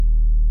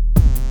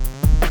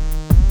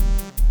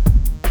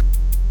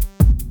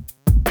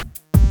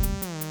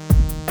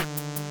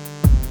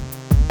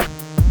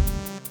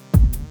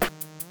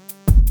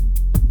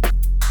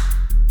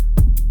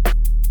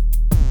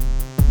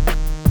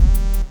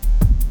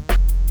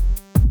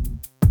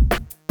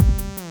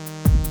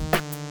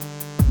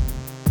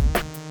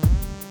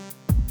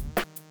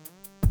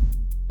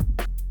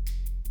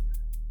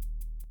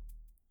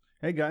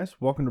Hey guys,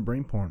 welcome to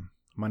Brain Porn.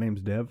 My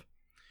name's Dev,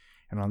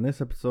 and on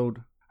this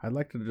episode, I'd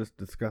like to just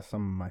discuss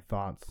some of my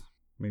thoughts,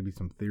 maybe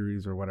some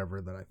theories or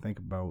whatever that I think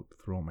about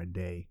throughout my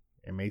day.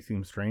 It may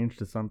seem strange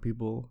to some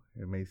people,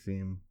 it may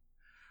seem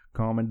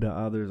common to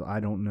others, I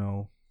don't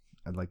know.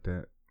 I'd like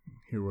to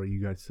hear where you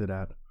guys sit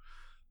at.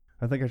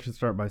 I think I should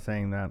start by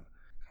saying that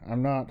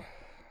I'm not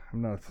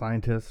a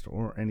scientist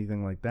or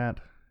anything like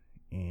that,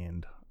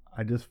 and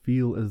I just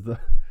feel as though,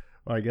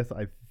 well, I guess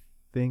I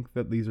think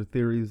that these are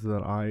theories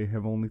that I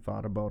have only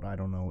thought about. I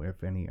don't know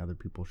if any other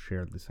people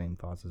share the same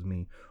thoughts as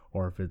me,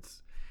 or if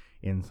it's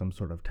in some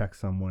sort of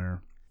text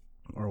somewhere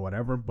or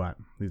whatever, but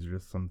these are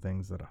just some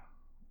things that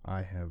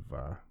I have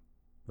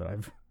that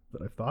I've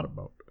thought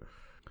about.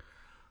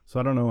 So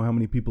I don't know how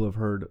many people have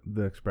heard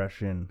the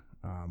expression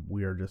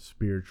we are just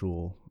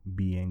spiritual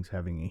beings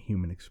having a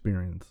human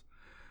experience.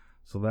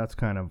 So that's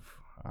kind of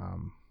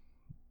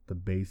the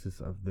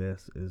basis of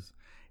this is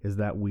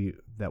that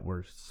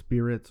we're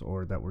spirits,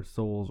 or that we're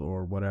souls,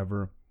 or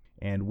whatever,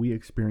 and we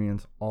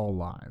experience all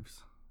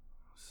lives.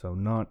 So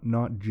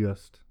not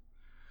just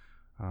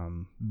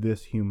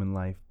this human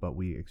life, but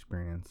we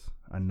experience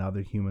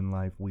another human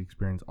life. We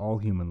experience all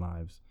human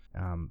lives,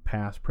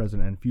 past,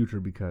 present, and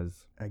future,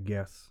 because I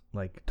guess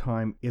like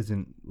time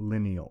isn't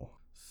lineal.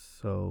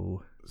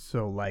 So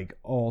like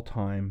all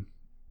time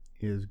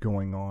is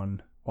going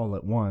on all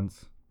at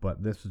once,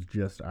 but this is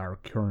just our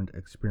current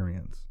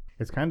experience.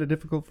 It's kind of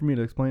difficult for me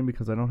to explain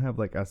because I don't have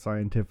like a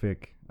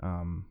scientific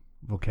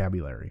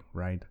vocabulary,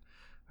 right?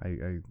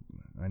 I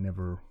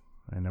never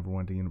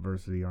went to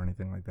university or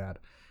anything like that.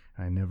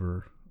 I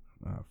never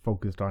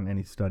focused on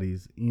any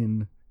studies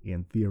in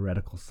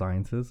theoretical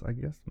sciences, I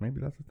guess.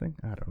 Maybe that's the thing.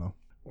 I don't know.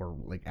 Or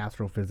like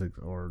astrophysics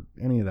or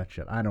any of that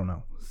shit. I don't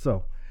know.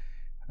 So,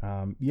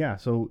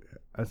 so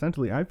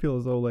essentially I feel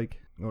as though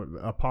like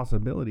a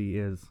possibility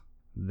is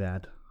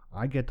that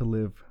I get to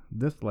live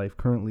this life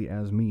currently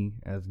as me,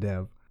 as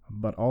Dev,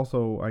 but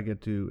also I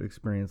get to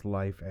experience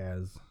life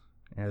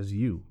as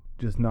you.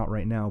 Just not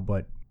right now,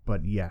 but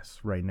yes,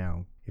 right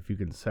now. If you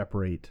can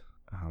separate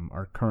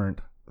our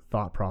current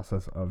thought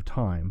process of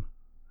time,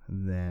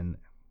 then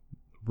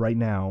right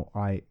now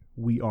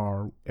we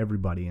are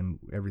everybody and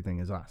everything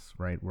is us,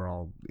 right? We're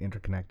all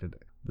interconnected,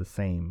 the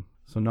same.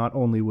 So not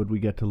only would we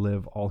get to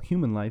live all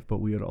human life,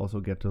 but we would also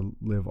get to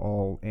live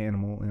all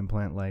animal and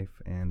plant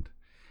life and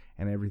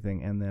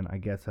everything. And then I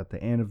guess at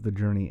the end of the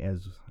journey,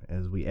 as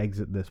we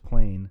exit this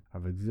plane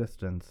of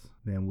existence,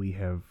 then we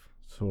have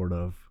sort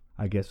of,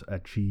 I guess,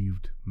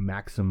 achieved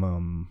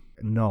maximum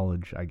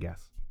knowledge, I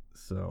guess.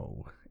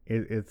 So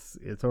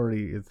it's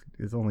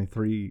only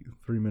three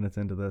minutes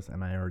into this,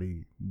 and I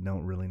already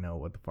don't really know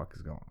what the fuck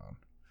is going on.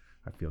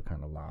 I feel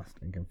kind of lost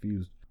and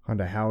confused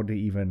onto how to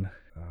even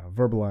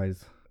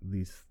verbalize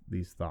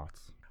these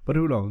thoughts. But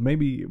who knows?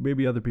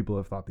 Maybe other people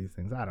have thought these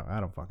things. I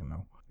don't fucking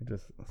know. It's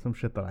just some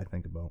shit that I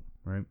think about,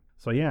 right?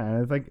 So yeah,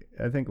 and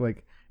I think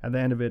like at the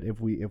end of it,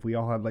 if we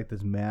all had like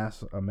this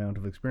mass amount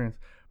of experience,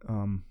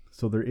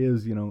 so there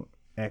is,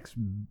 X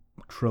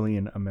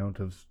trillion amount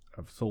of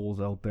souls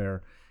out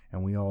there,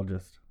 and we all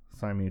just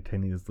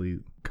simultaneously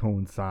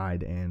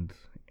coincide and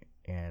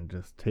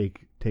just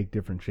take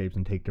different shapes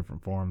and take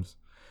different forms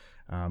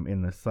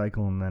in this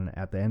cycle, and then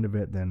at the end of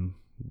it, then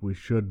we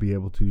should be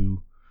able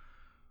to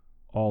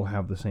all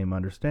have the same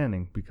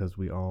understanding because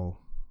we all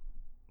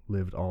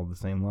lived all the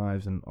same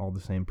lives and all the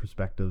same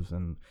perspectives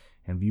and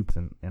views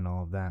and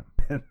all of that.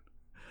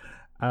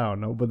 I don't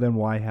know, but then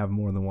why have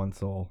more than one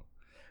soul?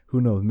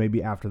 Who knows?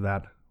 Maybe after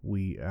that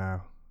we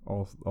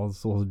all the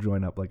souls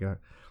join up like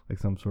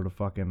some sort of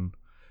fucking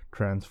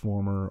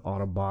transformer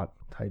Autobot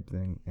type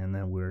thing, and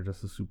then we're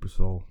just a super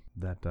soul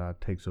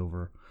that takes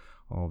over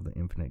all of the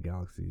infinite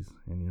galaxies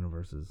and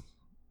universes.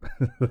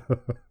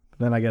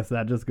 Then I guess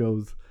that just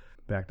goes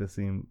back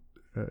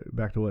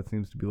to what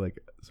seems to be like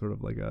sort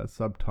of like a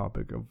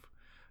subtopic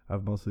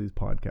of most of these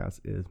podcasts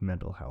is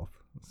mental health.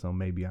 So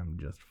maybe I'm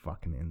just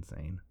fucking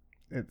insane.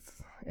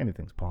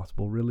 Anything's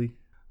possible, really.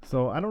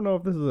 So I don't know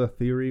if this is a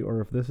theory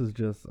or if this is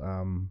just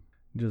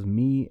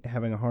me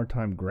having a hard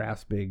time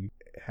grasping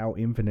how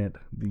infinite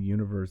the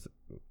universe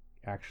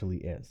actually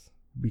is.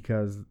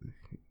 Because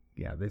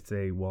yeah, they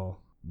say, well,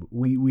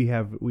 we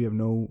have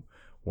no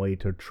way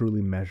to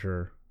truly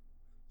measure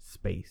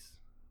space,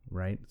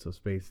 right? So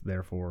space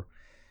therefore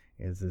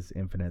is this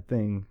infinite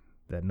thing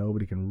that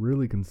nobody can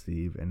really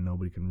conceive and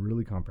nobody can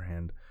really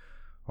comprehend.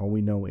 All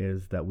we know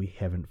is that we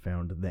haven't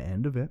found the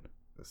end of it,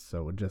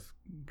 so it just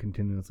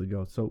continuously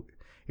goes. So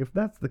if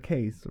that's the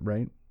case,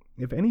 right,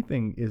 if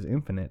anything is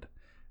infinite,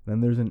 then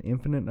there's an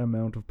infinite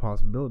amount of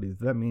possibilities.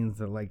 That means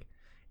that like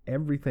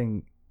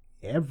everything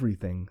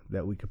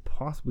that we could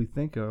possibly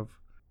think of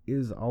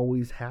is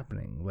always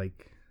happening.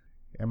 Like,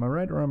 am I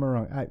right or am I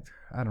wrong?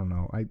 I don't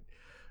know. I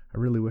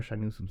really wish I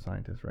knew some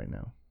scientists right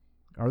now.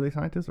 Are they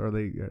scientists? Or are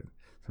they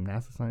some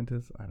NASA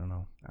scientists? I don't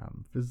know.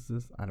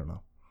 Physicists? I don't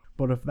know.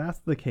 But if that's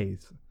the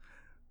case,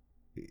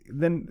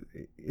 then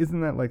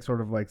isn't that like sort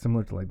of like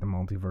similar to like the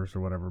multiverse or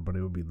whatever, but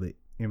it would be the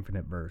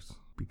infinite verse,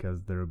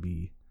 because there would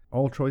be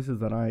all choices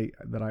that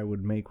I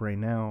would make right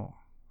now.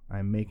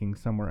 I'm making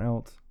somewhere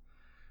else,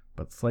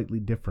 but slightly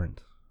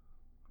different.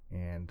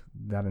 And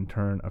that in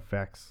turn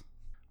affects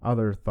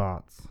other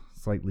thoughts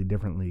slightly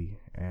differently,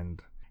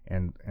 and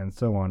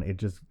so on.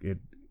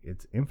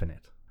 It's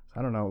infinite. So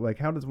I don't know, like,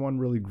 how does one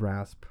really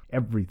grasp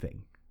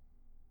everything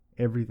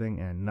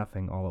and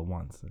nothing all at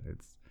once?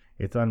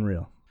 It's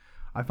unreal.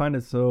 I find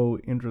it so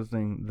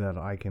interesting that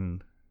I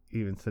can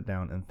even sit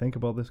down and think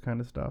about this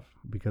kind of stuff,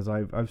 because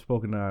I've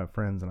spoken to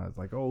friends and I was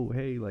like, oh,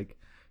 hey, like,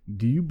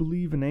 do you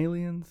believe in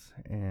aliens?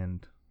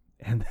 And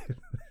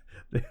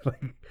they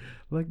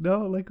like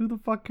no, like, who the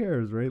fuck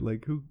cares, right?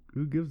 Like, who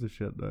gives a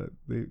shit?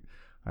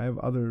 I have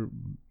other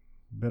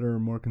better,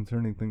 more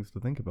concerning things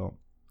to think about.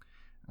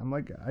 I'm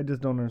like, I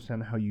just don't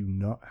understand how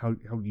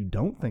you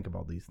don't think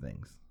about these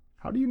things.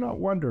 How do you not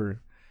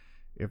wonder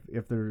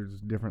if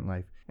there's different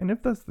life? And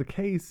if that's the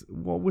case,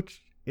 well,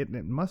 which it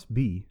must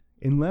be,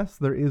 unless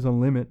there is a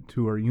limit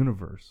to our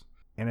universe.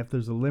 And if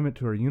there's a limit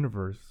to our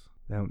universe,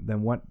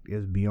 then what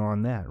is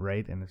beyond that,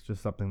 right? And it's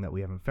just something that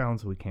we haven't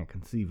found, so we can't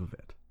conceive of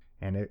it.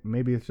 And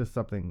maybe it's just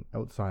something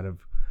outside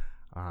of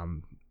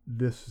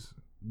this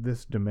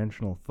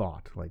dimensional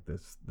thought, like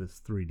this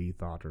 3D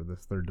thought, or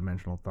this third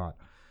dimensional thought,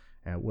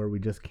 where we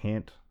just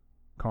can't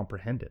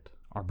comprehend it.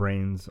 Our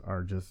brains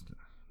are just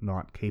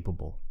not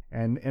capable.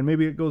 And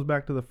maybe it goes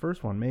back to the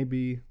first one.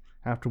 Maybe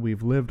after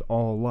we've lived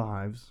all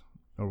lives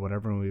or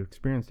whatever, and we've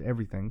experienced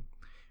everything,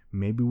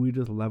 maybe we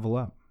just level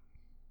up.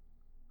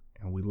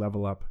 And we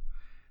level up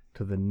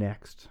to the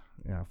next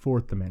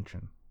fourth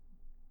dimension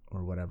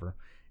or whatever.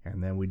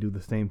 And then we do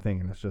the same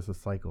thing, and it's just a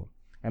cycle.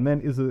 And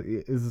then is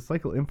the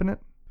cycle infinite?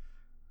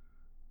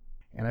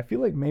 And I feel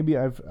like maybe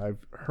I've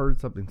heard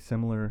something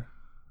similar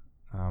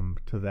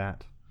to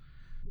that.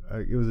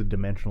 It was a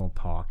dimensional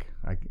talk.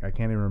 I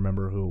can't even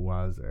remember who it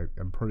was.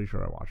 I'm pretty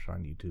sure I watched it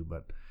on YouTube,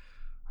 but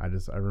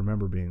I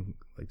remember being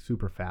like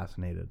super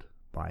fascinated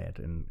by it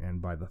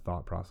and by the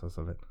thought process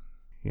of it,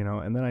 you know.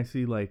 And then I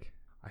see like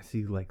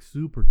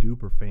super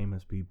duper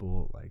famous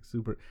people, like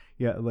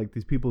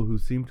these people who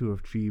seem to have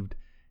achieved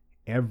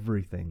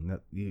everything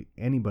that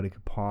anybody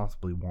could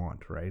possibly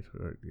want, right?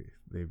 Or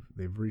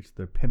they've reached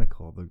their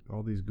pinnacle.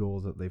 All these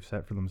goals that they've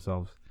set for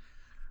themselves,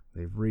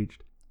 they've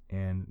reached.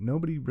 And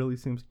nobody really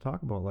seems to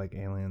talk about like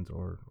aliens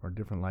or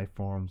different life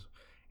forms.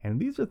 And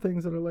these are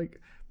things that are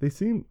like, they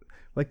seem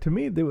like, to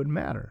me, they would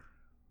matter.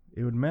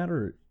 It would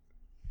matter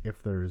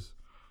if there's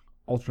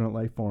alternate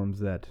life forms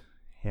that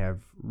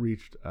have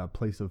reached a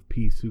place of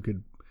peace who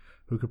could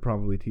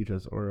probably teach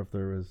us, or if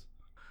there was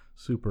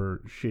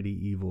super shitty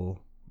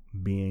evil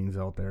beings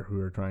out there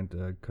who are trying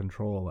to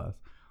control us.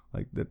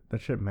 Like,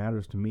 that shit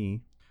matters to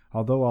me.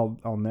 Although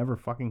I'll never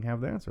fucking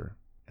have the answer.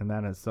 And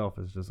that in itself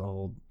is just a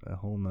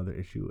whole nother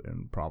issue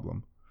and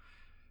problem.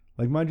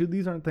 Like, mind you,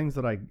 these aren't things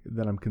that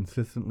I'm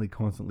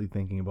constantly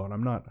thinking about.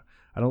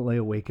 I don't lay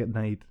awake at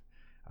night,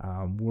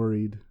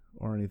 worried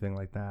or anything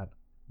like that.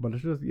 But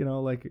it's just, you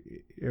know, like,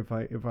 if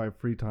I have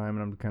free time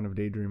and I'm kind of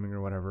daydreaming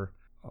or whatever,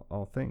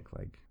 I'll think,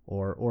 like,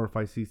 or if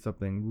I see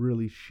something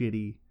really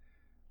shitty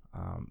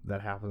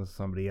that happens to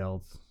somebody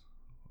else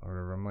or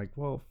whatever, I'm like,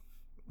 well,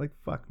 like,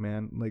 fuck,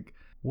 man, like,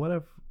 what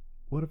if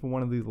in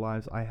one of these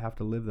lives I have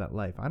to live that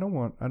life? I don't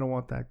want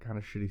that kind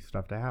of shitty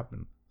stuff to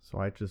happen. So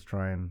I just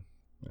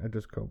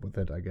cope with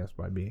it, I guess,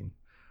 by being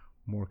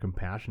more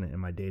compassionate in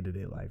my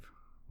day-to-day life,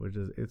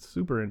 it's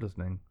super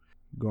interesting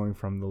going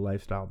from the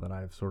lifestyle that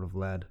I've sort of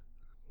led,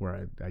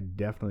 where I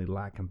definitely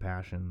lack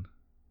compassion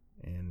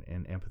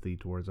and empathy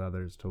towards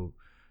others to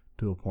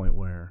a point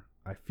where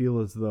I feel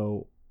as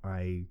though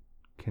I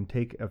can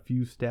take a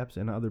few steps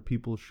in other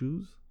people's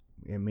shoes.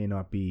 It may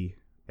not be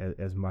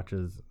as much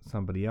as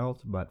somebody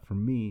else, but for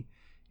me,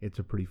 it's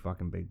a pretty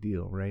fucking big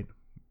deal, right?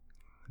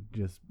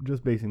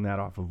 Just basing that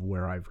off of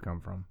where I've come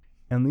from.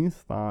 And these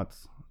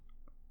thoughts,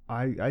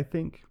 I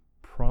think,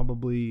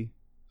 probably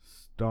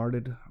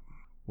started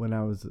when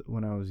I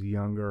was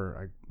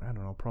younger. I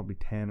don't know, probably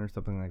 10 or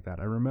something like that.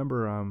 I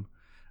remember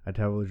a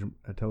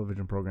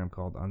television program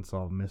called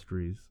Unsolved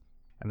Mysteries,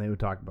 and they would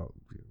talk about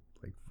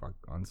like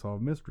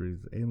unsolved mysteries,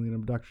 alien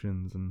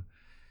abductions,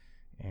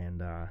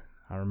 and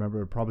I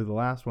remember probably the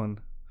last one.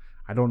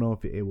 I don't know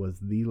if it was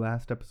the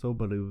last episode,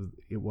 but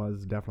it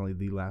was definitely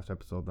the last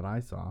episode that I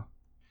saw,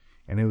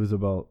 and it was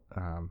about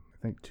I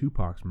think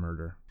Tupac's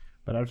murder.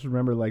 But I just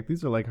remember, like,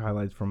 these are like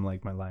highlights from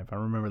like my life. I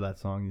remember that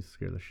song used to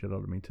scare the shit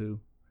out of me too.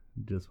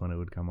 Just when it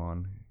would come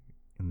on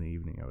in the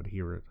evening, I would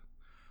hear it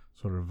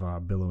sort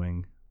of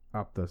billowing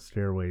up the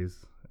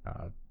stairways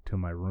to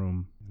my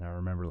room, and I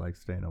remember like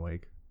staying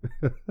awake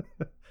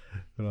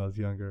when I was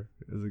younger,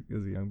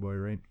 as a young boy,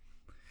 right?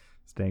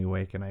 Staying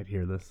awake, and I'd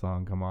hear this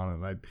song come on,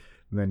 and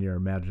then your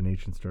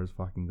imagination starts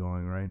fucking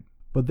going, right?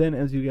 But then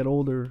as you get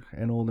older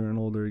and older and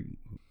older,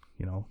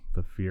 you know,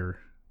 the fear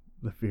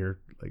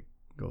like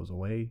goes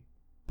away.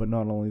 But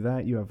not only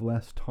that, you have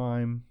less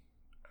time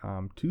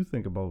to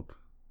think about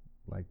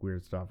like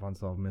weird stuff,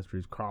 unsolved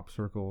mysteries, crop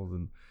circles,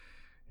 and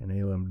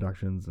alien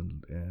abductions,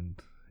 and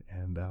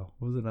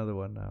what was another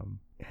one?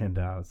 And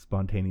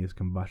spontaneous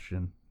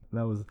combustion.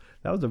 That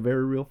was a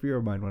very real fear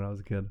of mine when I was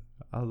a kid.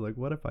 I was like,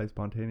 what if I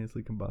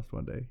spontaneously combust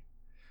one day?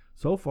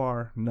 So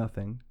far,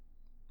 nothing.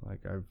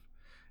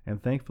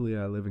 And thankfully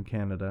I live in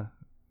Canada,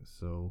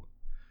 so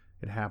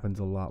it happens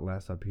a lot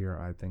less up here,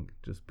 I think,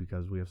 just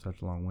because we have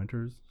such long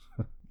winters.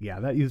 Yeah,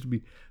 that used to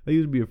be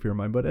a fear of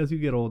mine. But as you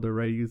get older,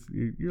 right,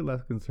 you're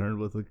less concerned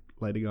with like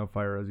lighting on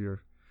fire as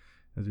you're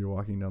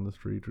walking down the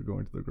street or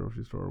going to the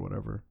grocery store or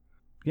whatever.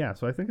 Yeah,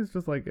 so I think it's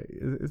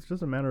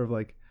just a matter of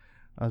like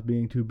us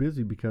being too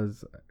busy,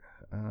 because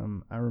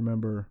I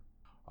remember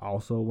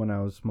also when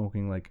I was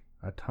smoking like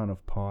a ton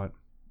of pot,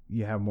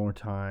 you have more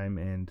time,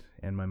 and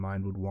my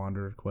mind would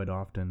wander quite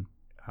often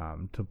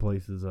to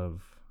places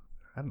of,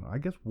 I don't know, I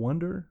guess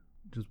wonder,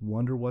 just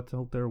wonder what's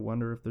out there,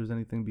 wonder if there's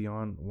anything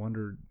beyond,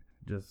 wonder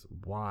just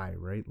why,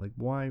 right? Like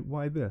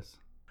why this?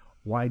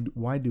 Why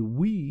do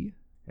we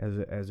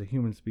as a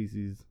human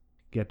species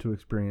get to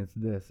experience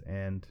this,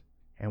 and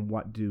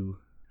what do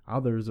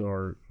others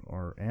or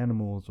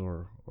animals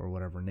or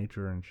whatever,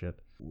 nature and shit,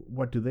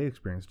 what do they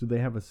experience? Do they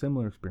have a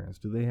similar experience?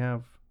 Do they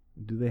have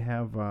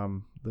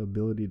the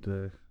ability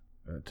to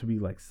be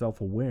like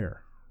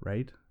self-aware,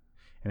 right?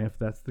 And if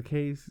that's the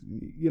case,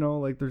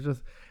 like there's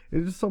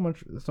just so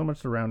much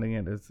surrounding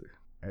it.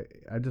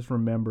 I just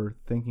remember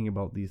thinking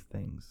about these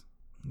things.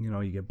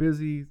 You get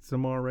busy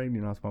some more, right?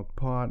 You're not smoking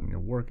pot, and you're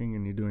working,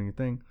 and you're doing your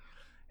thing.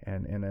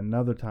 And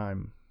another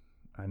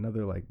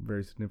like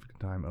very significant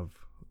time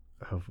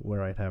of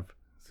where I'd have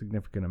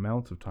significant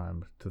amounts of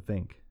time to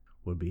think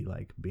would be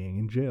like being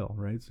in jail,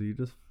 right? So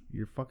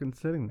you're fucking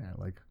sitting there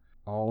like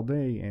all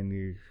day,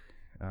 and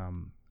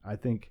I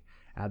think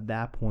at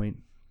that point,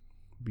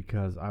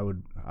 because I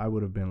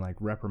would have been like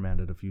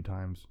reprimanded a few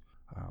times.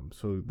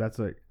 So that's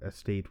a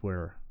state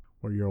where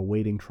you're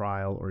awaiting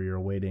trial, or you're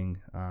awaiting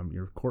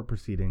your court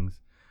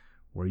proceedings,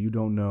 where you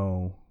don't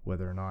know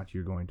whether or not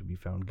you're going to be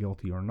found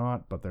guilty or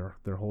not, but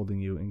they're holding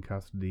you in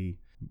custody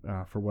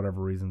for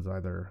whatever reasons.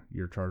 Either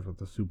you're charged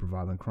with a super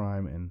violent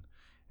crime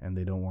and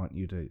they don't want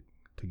you to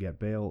get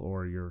bail,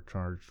 or you're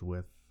charged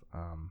with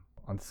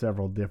on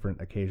several different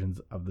occasions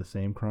of the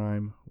same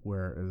crime,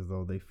 where as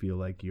though they feel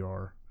like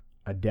you're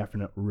a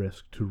definite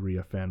risk to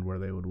reoffend, where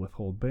they would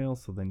withhold bail.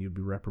 So then you'd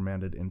be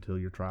reprimanded until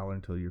your trial, or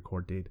until your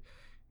court date,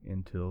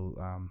 until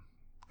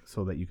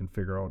so that you can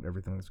figure out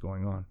everything that's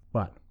going on.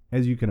 But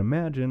as you can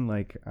imagine,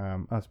 like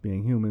us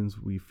being humans,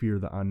 we fear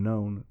the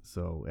unknown.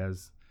 So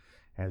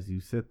as you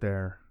sit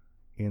there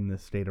in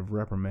this state of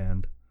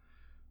reprimand,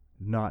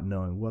 not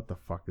knowing what the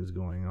fuck is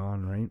going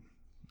on, right?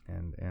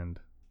 And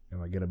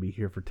am I gonna be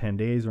here for 10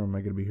 days, or am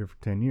I gonna be here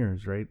for 10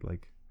 years, right?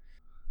 Like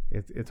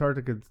it's hard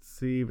to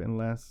conceive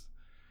unless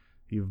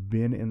you've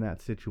been in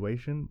that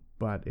situation,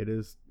 but it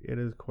is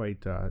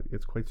quite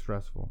it's quite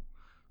stressful.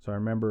 So I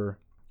remember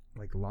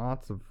like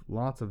lots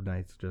of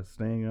nights just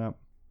staying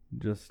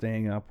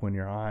up when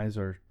your eyes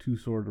are too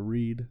sore to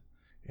read,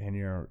 and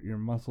your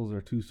muscles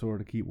are too sore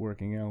to keep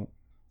working out.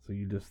 So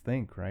you just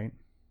think, right?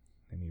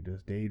 And you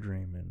just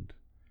daydream, and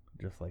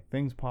just like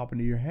things pop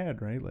into your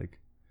head, right? Like,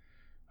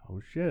 oh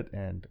shit,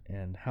 and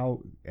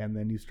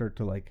then you start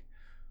to like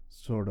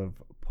sort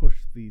of push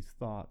these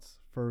thoughts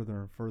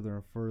further and further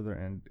and further,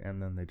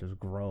 and then they just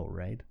grow,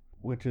 right?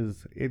 Which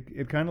is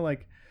it kind of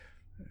like,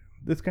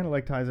 this kind of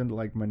like ties into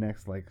like my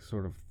next like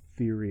sort of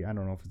theory. I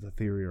don't know if it's a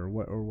theory or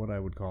what I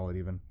would call it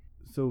even.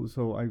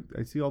 So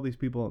I see all these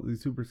people,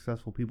 these super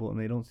successful people, and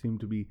they don't seem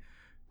to be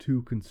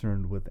too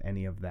concerned with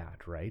any of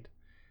that, right?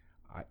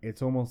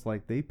 It's almost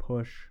like they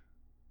push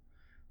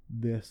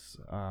this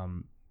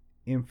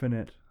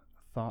infinite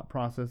thought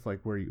process,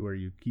 like where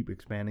you keep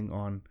expanding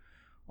on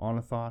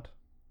a thought,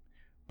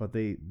 but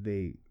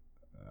they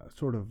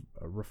sort of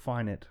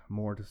refine it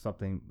more to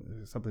something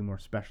more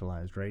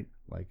specialized, right?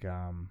 Like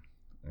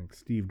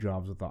Steve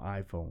Jobs with the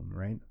iPhone,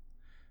 right?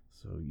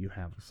 So you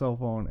have a cell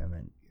phone,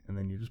 and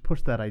then you just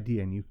push that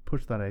idea,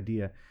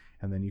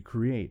 and then you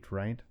create,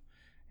 right?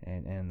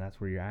 And that's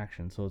where your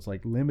action. So it's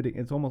like limiting.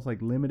 It's almost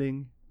like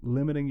limiting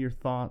your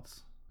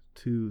thoughts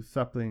to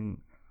something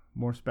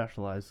more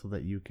specialized, so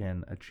that you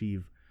can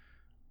achieve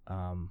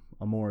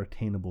a more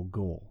attainable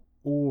goal.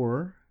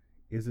 Or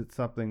is it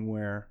something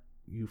where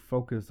you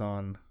focus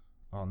on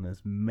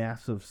this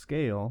massive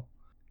scale,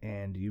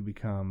 and you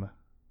become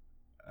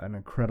an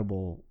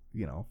incredible,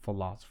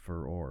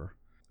 philosopher or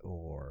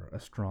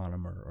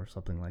astronomer or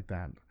something like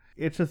that?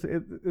 It's just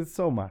it's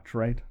so much,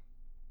 right?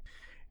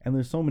 And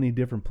there's so many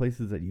different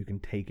places that you can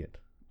take it.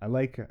 I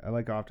like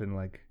often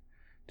like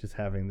just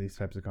having these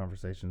types of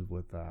conversations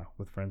with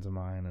friends of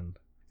mine, and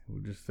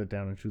we just sit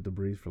down and shoot the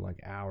breeze for like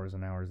hours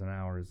and hours and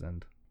hours,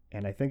 and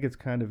I think it's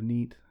kind of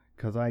neat,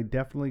 because I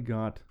definitely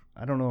got,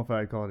 I don't know if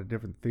I'd call it a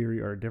different theory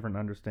or a different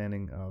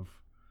understanding of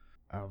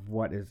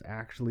what is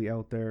actually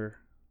out there,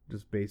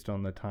 just based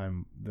on the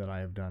time that I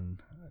have done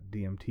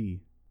DMT,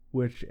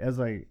 which as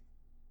I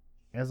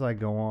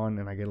go on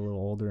and I get a little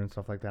older and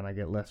stuff like that, and I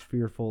get less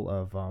fearful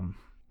of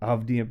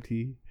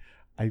DMT,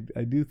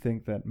 I do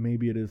think that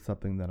maybe it is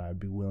something that I'd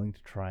be willing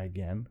to try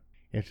again.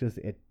 It's just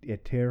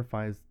it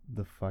terrifies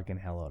the fucking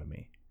hell out of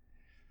me.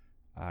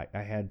 I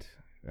had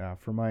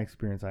from my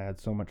experience, I had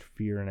so much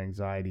fear and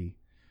anxiety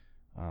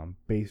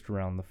based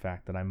around the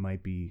fact that I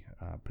might be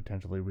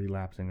potentially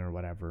relapsing or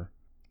whatever,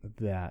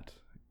 that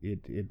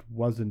it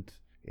wasn't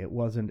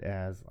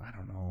as, I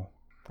don't know,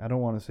 I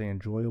don't want to say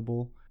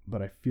enjoyable,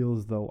 but I feel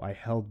as though I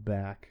held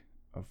back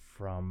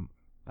from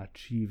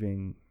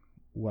achieving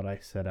what I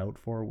set out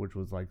for, which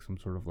was like some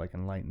sort of like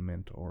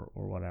enlightenment or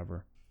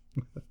whatever.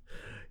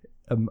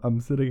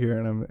 I'm sitting here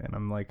and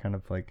I'm like kind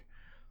of like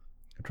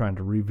trying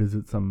to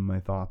revisit some of my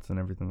thoughts and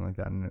everything like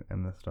that,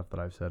 and the stuff that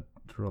I've said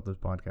throughout this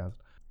podcast,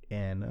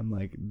 and I'm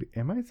like,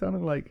 am I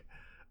sounding like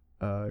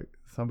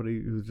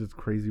somebody who's just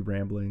crazy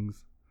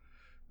ramblings,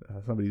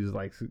 somebody who's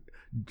like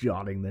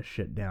jotting this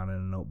shit down in a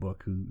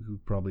notebook, who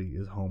probably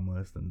is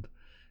homeless,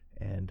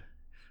 and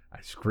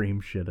I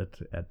scream shit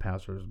at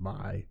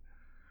passersby,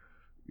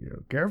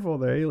 careful,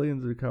 the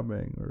aliens are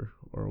coming,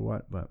 or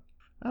what? But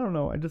I don't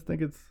know. I just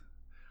think it's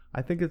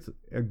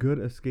a good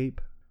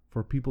escape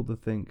for people to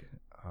think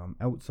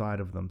outside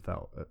of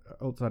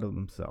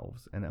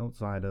themselves, and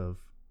outside of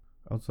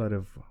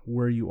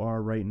where you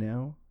are right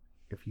now.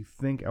 If you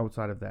think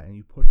outside of that and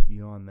you push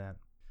beyond that,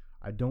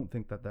 I don't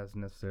think that that's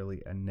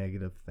necessarily a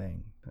negative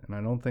thing, and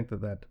I don't think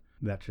that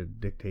should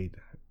dictate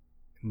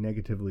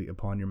negatively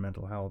upon your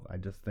mental health. I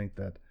think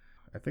that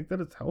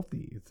it's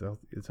healthy.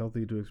 It's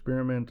healthy to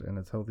experiment, and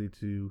it's healthy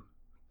to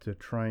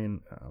try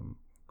and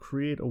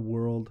create a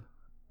world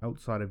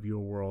outside of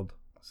your world,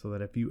 so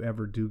that if you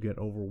ever do get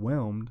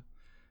overwhelmed,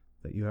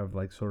 that you have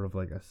like sort of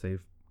like a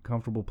safe,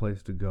 comfortable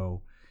place to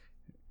go.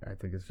 I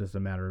think it's just a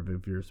matter of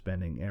if you're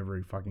spending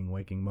every fucking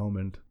waking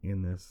moment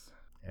in this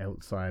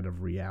outside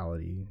of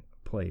reality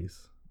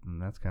place,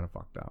 and that's kind of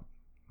fucked up.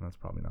 That's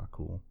probably not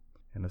cool,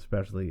 and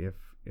especially if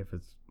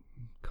it's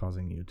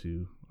causing you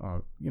to,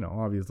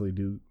 obviously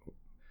do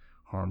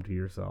harm to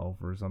yourself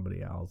or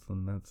somebody else,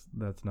 and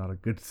that's not a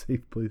good,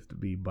 safe place to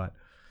be. But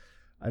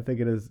I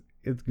think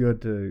it's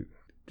good to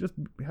just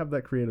have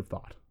that creative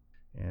thought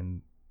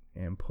and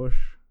push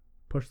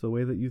the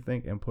way that you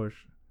think, and push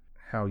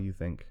how you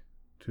think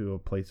to a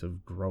place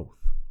of growth,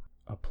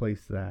 a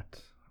place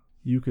that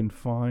you can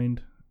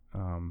find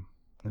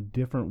a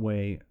different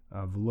way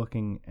of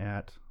looking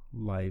at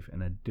life,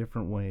 and a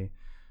different way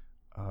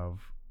of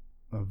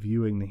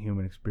viewing the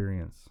human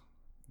experience.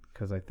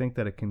 Because I think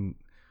that it can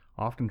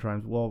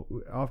oftentimes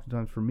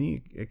for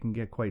me, it can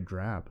get quite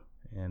drab,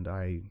 and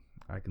I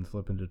can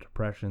slip into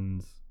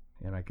depressions,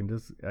 and I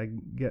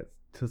get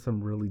to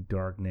some really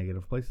dark,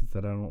 negative places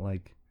that I don't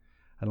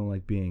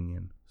like being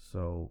in.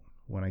 So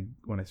when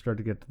I start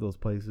to get to those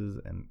places,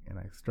 and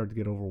I start to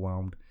get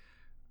overwhelmed,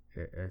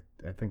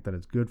 I think that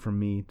it's good for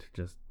me to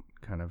just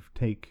kind of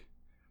take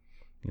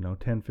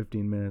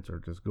 10-15 minutes, or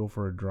just go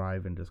for a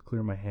drive and just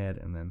clear my head,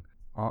 and then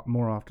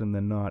more often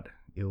than not,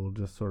 it will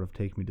just sort of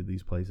take me to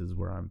these places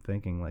where I'm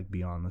thinking like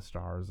beyond the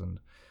stars, and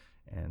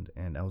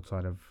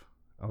outside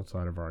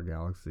of our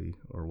galaxy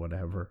or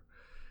whatever,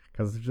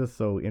 because it's just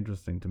so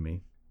interesting to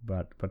me.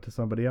 But to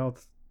somebody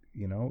else,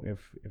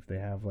 if they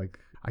have, like,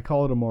 I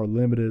call it a more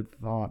limited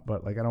thought,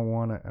 but like I don't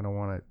want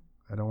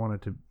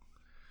it to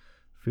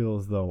feel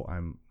as though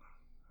I'm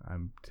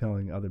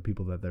telling other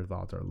people that their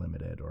thoughts are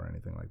limited or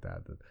anything like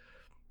that.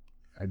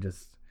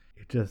 It's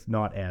just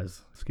not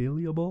as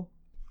scalable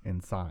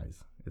in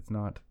size. It's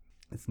not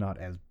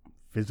as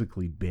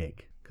physically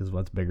big, because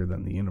what's bigger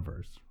than the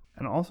universe?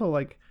 And also,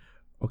 like,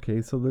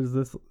 okay, so there's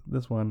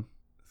this one.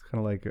 It's kind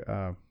of like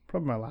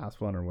probably my last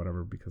one or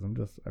whatever, because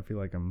I feel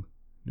like I'm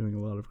doing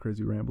a lot of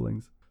crazy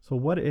ramblings. So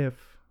what if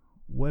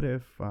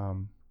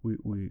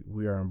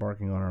we are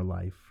embarking on our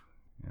life,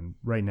 and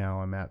right now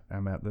I'm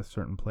at this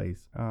certain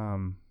place.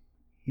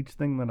 Each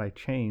thing that I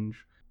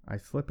change, I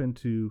slip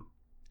into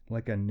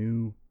like a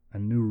new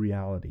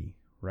reality,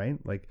 right?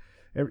 Like,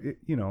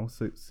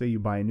 so say you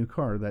buy a new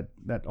car,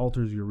 that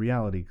alters your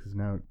reality, because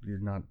now you're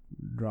not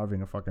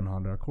driving a fucking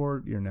Honda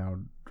Accord, you're now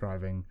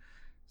driving,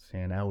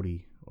 say, an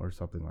Audi or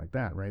something like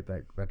that, right?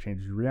 That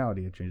changes your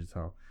reality. It changes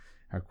how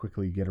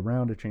quickly you get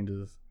around. It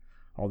changes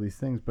all these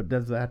things. But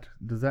does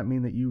that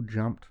mean that you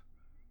jumped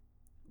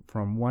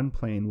from one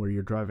plane where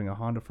you're driving a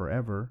Honda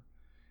forever,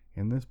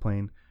 in this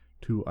plane,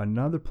 to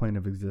another plane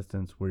of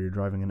existence where you're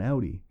driving an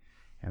Audi,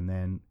 and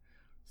then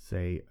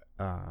say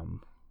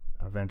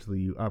eventually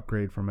you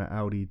upgrade from an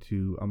Audi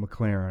to a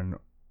McLaren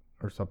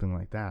or something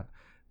like that?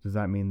 Does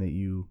that mean that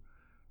you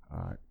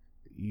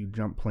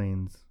jump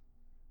planes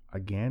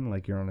again,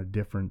 like you're on a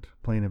different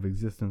plane of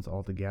existence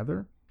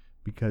altogether,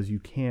 because you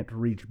can't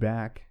reach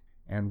back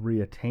and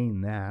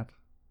reattain that?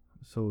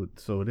 So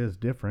it is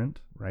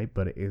different, right?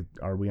 But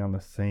are we on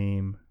the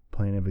same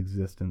plane of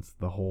existence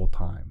the whole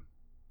time,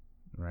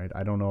 right?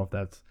 I don't know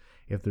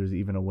if there's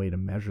even a way to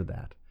measure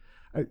that.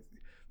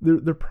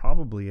 There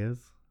probably is,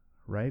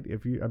 right?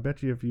 I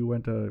bet you if you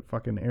went to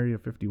fucking Area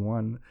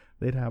 51,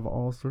 they'd have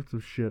all sorts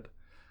of shit,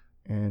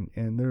 and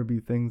there would be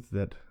things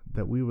that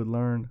we would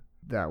learn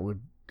that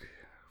would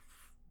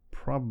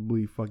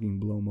probably fucking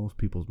blow most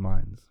people's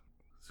minds.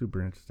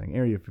 Super interesting.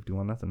 Area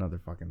 51, that's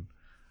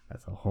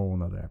a whole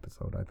nother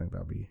episode. I think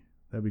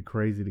that'd be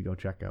crazy to go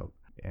check out.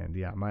 And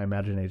yeah, my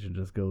imagination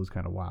just goes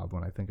kind of wild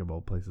when I think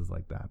about places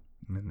like that,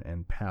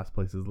 and past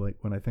places, like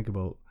when I think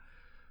about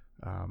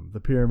the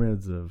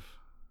pyramids of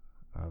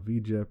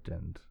Egypt,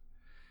 and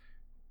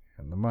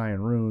the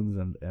Mayan runes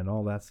and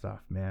all that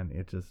stuff, man.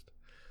 It just,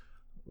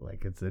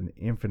 like, it's an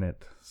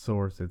infinite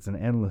source. It's an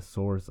endless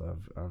source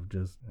of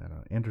just, I don't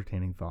know,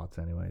 entertaining thoughts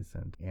anyways.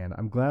 And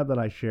I'm glad that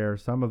I share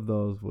some of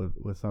those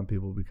with some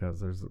people, because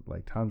there's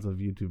like tons of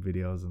YouTube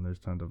videos and there's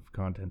tons of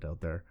content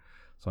out there.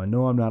 So I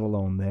know I'm not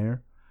alone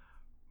there.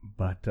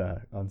 But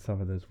on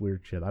some of this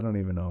weird shit, I don't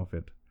even know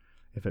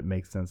if it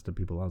makes sense to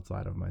people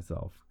outside of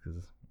myself,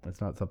 because it's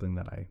not something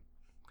that I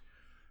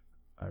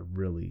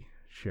really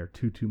share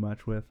too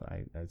much with.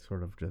 I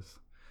sort of just,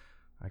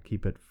 I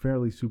keep it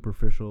fairly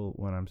superficial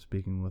when I'm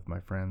speaking with my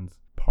friends,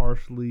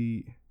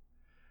 partially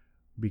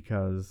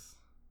because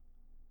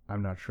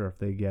I'm not sure if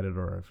they get it,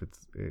 or if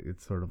it's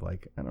sort of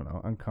like, I don't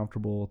know,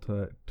 uncomfortable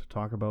to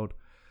talk about.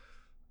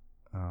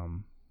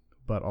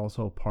 But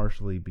also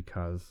partially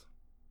because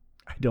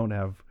I don't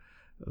have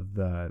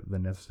the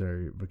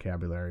necessary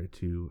vocabulary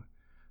to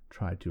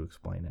try to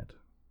explain it.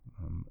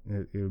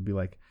 It would be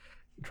like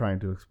trying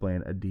to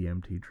explain a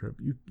DMT trip.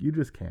 You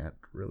just can't,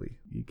 really.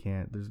 You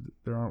can't.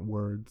 There aren't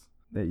words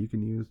that you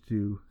can use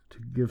to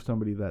give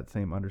somebody that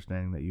same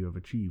understanding that you have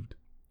achieved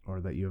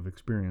or that you have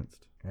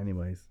experienced.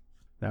 Anyways,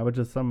 that was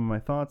just some of my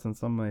thoughts and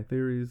some of my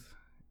theories.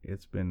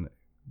 It's been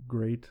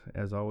great,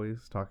 as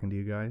always, talking to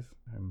you guys.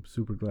 I'm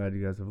super glad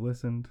you guys have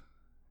listened,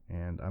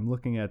 and I'm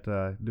looking at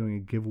doing a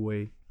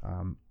giveaway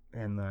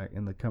in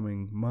the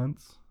coming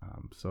months.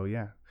 So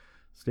yeah,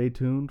 stay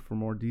tuned for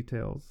more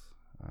details.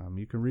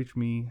 You can reach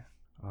me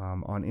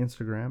on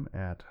Instagram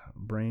at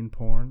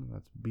brainporn.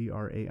 That's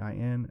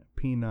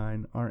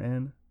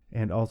BRAINP9RN.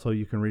 And also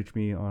you can reach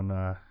me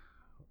on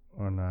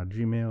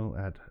Gmail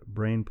at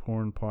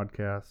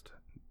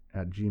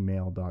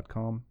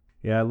brainpornpodcast@gmail.com.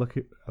 Yeah, I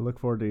look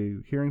forward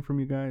to hearing from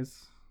you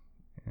guys,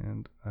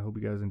 and I hope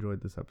you guys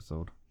enjoyed this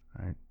episode.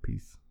 All right,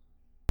 peace.